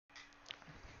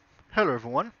Hello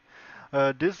everyone.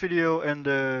 This video and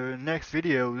the next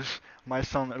videos might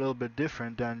sound a little bit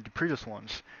different than the previous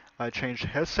ones. I changed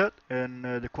headset and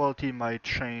the quality might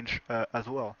change as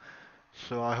well.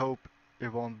 So I hope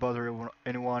it won't bother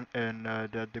anyone and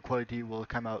that the quality will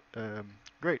come out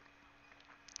great.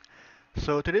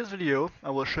 So today's video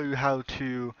I will show you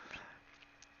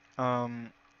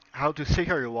um, how to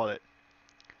secure your wallet.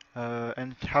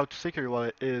 And how to secure your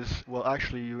wallet is, well,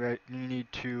 actually you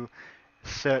need to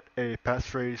set a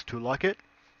passphrase to lock it.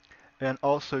 And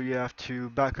also you have to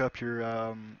back up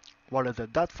your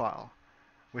wallet.dat file,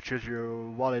 which is your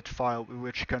wallet file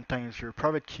which contains your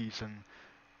private keys and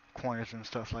coins and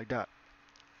stuff like that.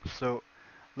 So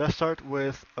let's start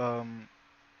with the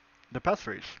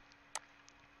passphrase.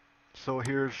 So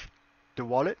here's the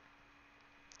wallet.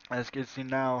 As you can see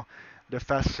now, the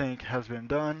fast sync has been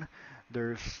done.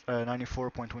 There's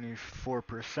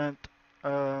 94.24%.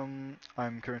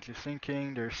 I'm currently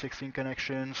syncing. There's 16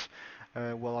 connections.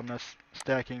 Well, I'm not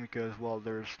stacking because, well,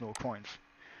 there's no coins.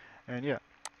 And yeah,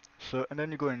 so and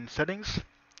then you go in settings,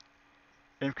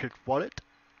 encrypt wallet,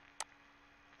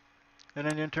 and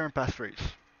then you enter a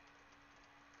passphrase.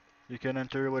 You can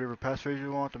enter whatever passphrase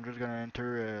you want. I'm just gonna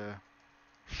enter a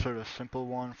sort of simple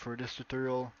one for this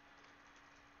tutorial.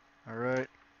 Alright,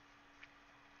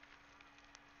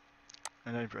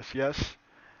 and then press yes.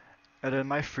 And then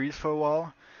might freeze for a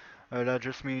while. That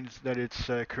just means that it's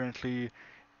currently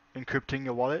encrypting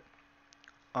your wallet.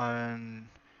 And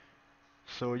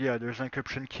so yeah, there's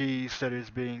encryption keys that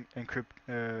is being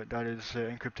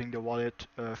encrypting the wallet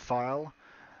file,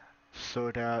 so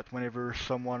that whenever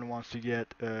someone wants to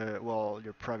get well,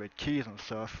 your private keys and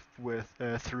stuff with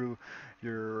through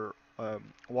your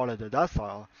wallet.dat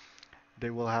file, they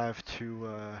will have to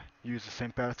use the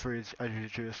same passphrase as you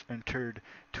just entered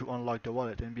to unlock the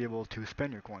wallet and be able to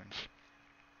spend your coins.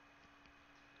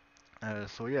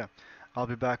 So yeah, I'll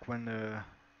be back when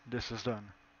this is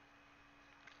done.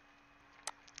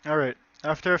 Alright,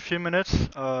 after a few minutes,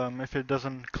 if it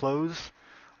doesn't close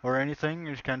or anything,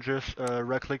 you can just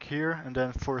right click here and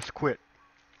then force quit.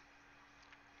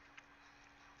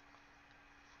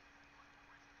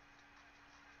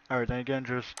 Alright, then again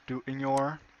just do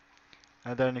ignore,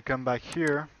 and then you come back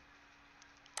here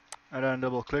and then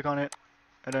double click on it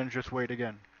and then just wait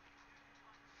again.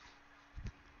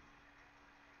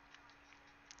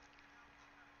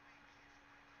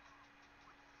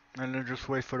 And then just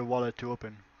wait for the wallet to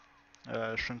open.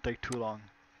 Shouldn't take too long.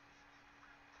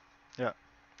 Yeah,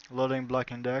 loading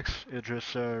block index, it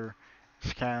just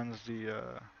scans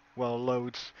the, well,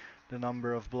 loads the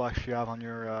number of blocks you have on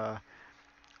your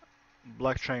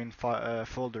blockchain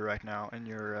folder right now in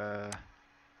your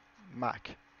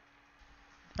Mac.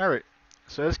 Alright,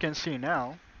 so as you can see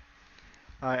now,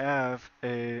 I have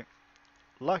a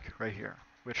lock right here,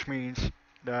 which means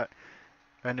that,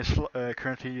 and it's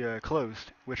currently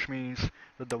closed, which means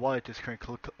that the wallet is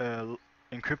currently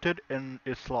encrypted and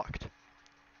it's locked.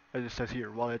 As it says here,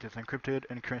 wallet is encrypted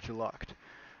and currently locked.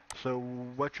 So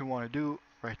what you want to do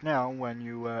right now when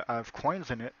you have coins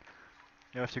in it,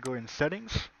 you have to go in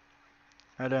settings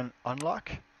and then unlock,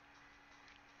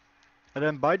 and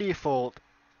then by default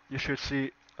you should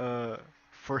see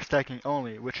for stacking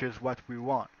only, which is what we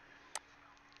want.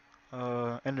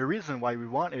 And the reason why we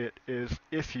want it is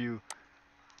if you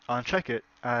uncheck it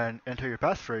and enter your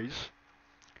passphrase,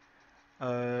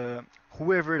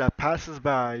 whoever that passes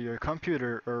by your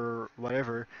computer or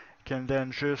whatever can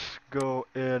then just go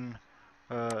in,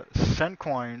 send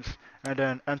coins, and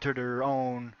then enter their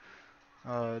own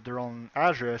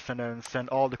address and then send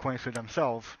all the coins to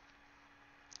themselves.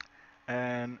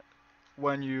 And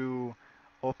when you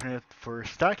open it for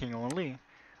stacking only,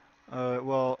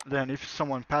 well, then if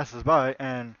someone passes by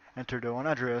and enter their own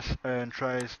address and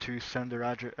tries to send their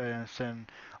address and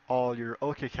send all your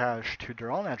OKcash to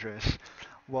their own address,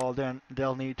 well, then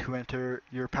they'll need to enter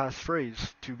your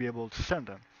passphrase to be able to send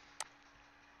them.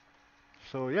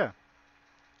 So yeah,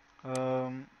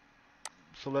 um,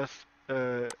 so let's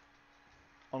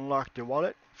unlock the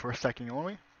wallet for stacking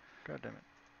only. God damn it!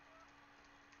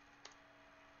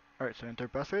 All right, so enter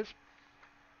passphrase.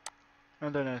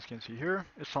 And then as you can see here,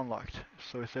 it's unlocked.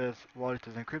 So it says wallet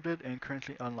is encrypted and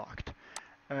currently unlocked.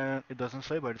 And it doesn't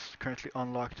say, but it's currently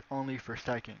unlocked only for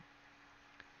stacking.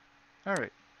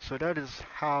 Alright, so that is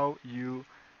how you,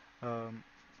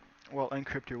 well,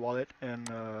 encrypt your wallet and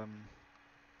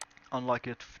unlock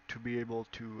it to be able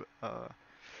to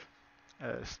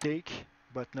stake,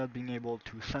 but not being able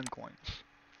to send coins.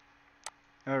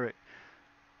 Alright,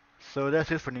 so that's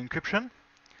it for the encryption.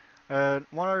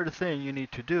 One other thing you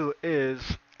need to do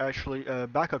is actually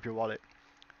back up your wallet.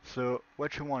 So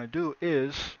what you want to do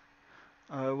is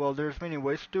Well, there's many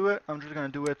ways to do it. I'm just gonna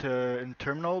do it in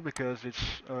terminal because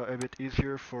it's a bit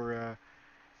easier for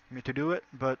me to do it,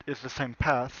 but it's the same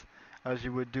path as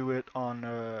you would do it on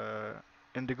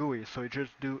in the GUI. So you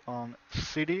just do on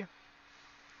cd,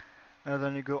 and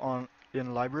then you go on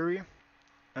in library,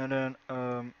 and then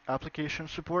application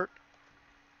support,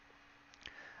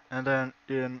 and then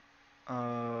in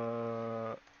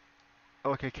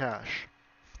OKcash.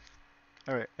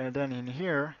 Alright, and then in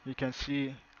here you can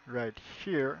see right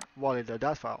here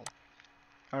wallet.dat file.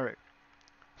 Alright,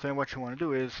 so then what you want to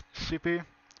do is cp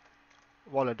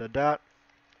wallet.dat,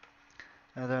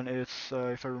 and then it's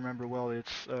if I remember well,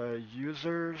 it's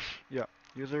users, yeah,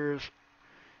 users,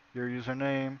 your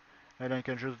username, and then you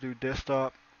can just do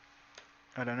desktop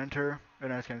and then enter,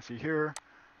 and as you can see here,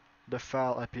 the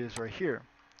file appears right here.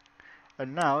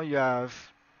 And now you have,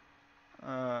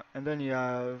 and then you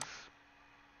have,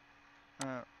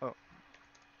 oh,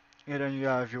 and then you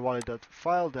have your wallet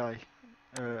file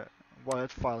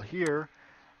here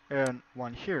and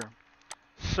one here.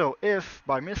 So if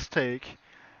by mistake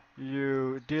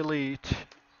you delete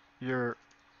your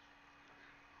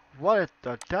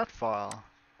wallet.dat file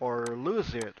or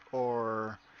lose it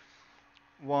or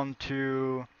want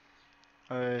to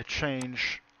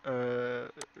change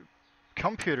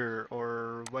computer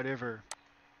or whatever,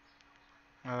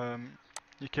 um,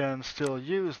 you can still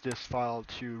use this file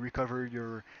to recover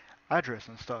your address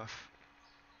and stuff.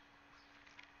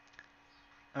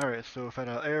 Alright, so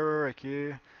fatal error,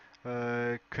 okay,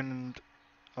 couldn't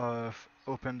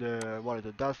open the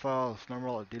wallet.dat file, it's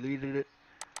normal, I deleted it.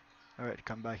 Alright,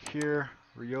 come back here,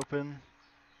 reopen.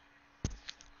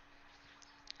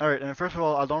 Alright, and first of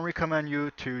all, I don't recommend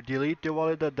you to delete the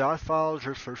wallet.dat file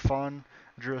just for fun,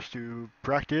 just to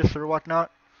practice or whatnot.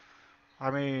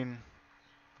 I mean,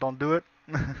 don't do it.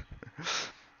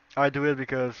 I do it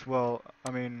because, well,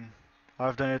 I mean,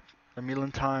 I've done it a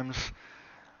million times,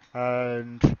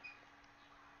 and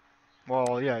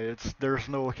well, yeah, there's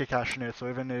no OKcash in it, so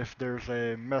even if there's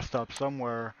a messed up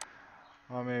somewhere,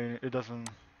 I mean, it doesn't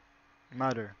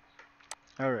matter.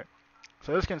 Alright,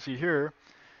 so as you can see here,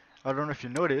 I don't know if you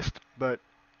noticed, but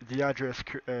the address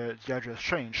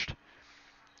changed.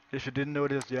 If you didn't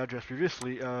notice the address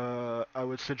previously, I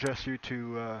would suggest you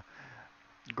to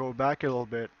go back a little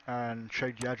bit and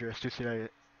check the address to see that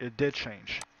it did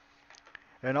change.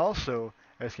 And also,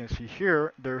 as you can see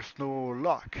here, there's no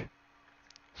lock.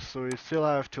 So you still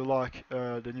have to lock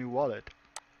the new wallet.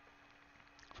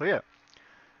 So yeah,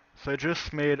 so I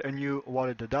just made a new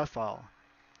wallet.dat file.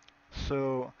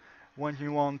 So when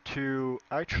you want to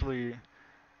actually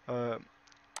uh,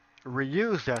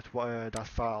 reuse that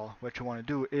file, what you want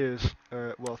to do is,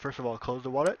 well, first of all, close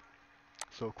the wallet,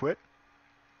 so quit,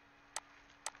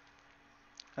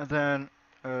 and then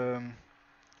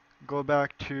go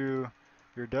back to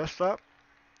your desktop,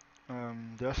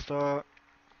 desktop,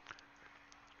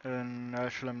 and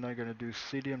actually I'm not gonna do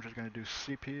cd, I'm just gonna do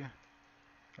cp.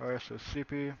 Alright, so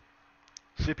cp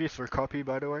is for copy,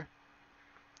 by the way.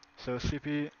 So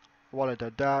cp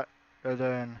wallet.dat, and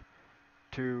then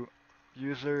to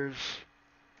users,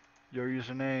 your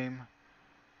username,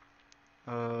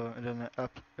 and then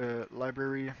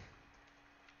library,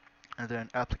 and then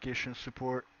application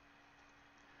support,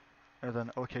 and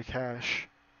then OKcash,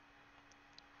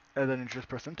 and then you just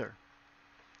press enter.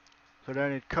 So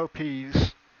then it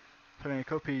copies,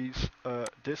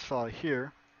 this file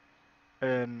here,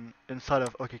 and inside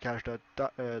of OKcash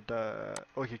the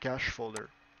OKcash folder.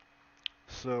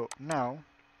 So now,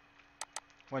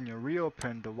 when you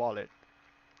reopen the wallet,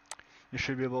 you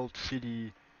should be able to see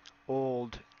the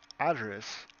old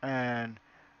address and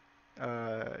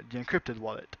the encrypted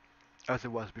wallet as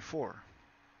it was before.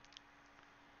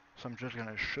 So I'm just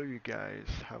gonna show you guys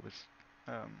how it's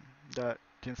that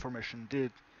the information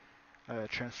did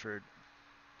transferred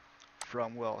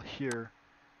from, well, here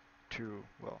to,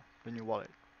 well, the new wallet.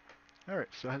 Alright,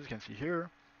 so as you can see here,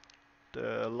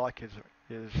 the lock is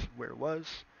where it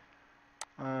was,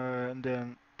 and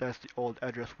then that's the old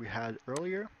address we had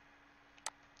earlier.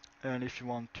 And if you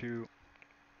want to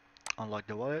unlock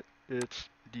the wallet, it's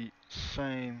the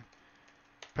same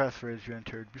passphrase you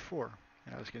entered before.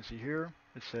 And as you can see here,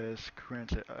 it says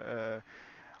current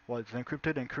wallet is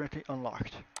encrypted and currently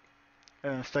unlocked,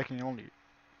 and stacking only.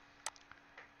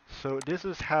 So this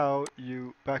is how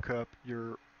you back up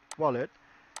your wallet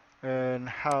and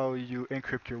how you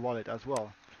encrypt your wallet as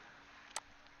well.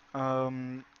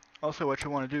 Also, what you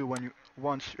want to do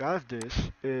once you have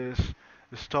this is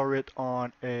store it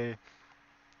on a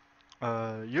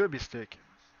USB stick.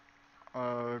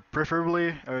 Preferably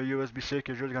a USB stick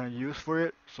you're just gonna use for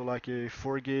it, so like a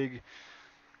 4 gig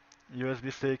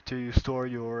USB stick to store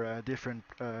your different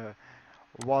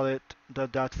wallet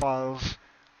that files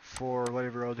for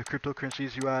whatever other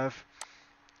cryptocurrencies you have.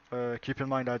 Keep in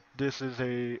mind that this is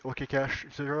a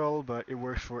OKcash tutorial, but it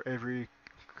works for every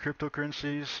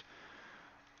cryptocurrencies.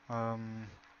 Um,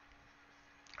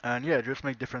 and yeah, just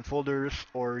make different folders,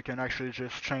 or you can actually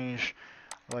just change.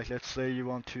 Like, let's say you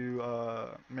want to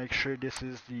make sure this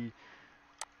is the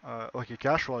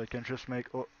OKcash wallet. You can just make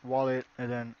wallet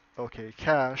and then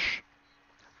OKcash,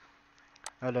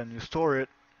 and then you store it.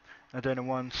 And then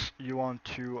once you want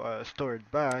to store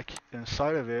it back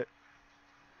inside of it,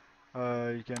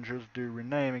 you can just do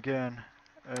rename again,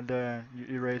 and then you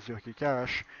erase your key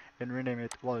cache and rename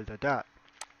it wallet at that.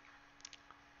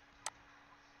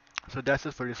 So that's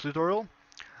it for this tutorial.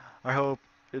 I hope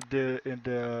it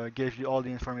gave you all the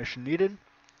information needed,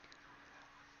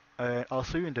 and I'll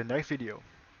see you in the next video.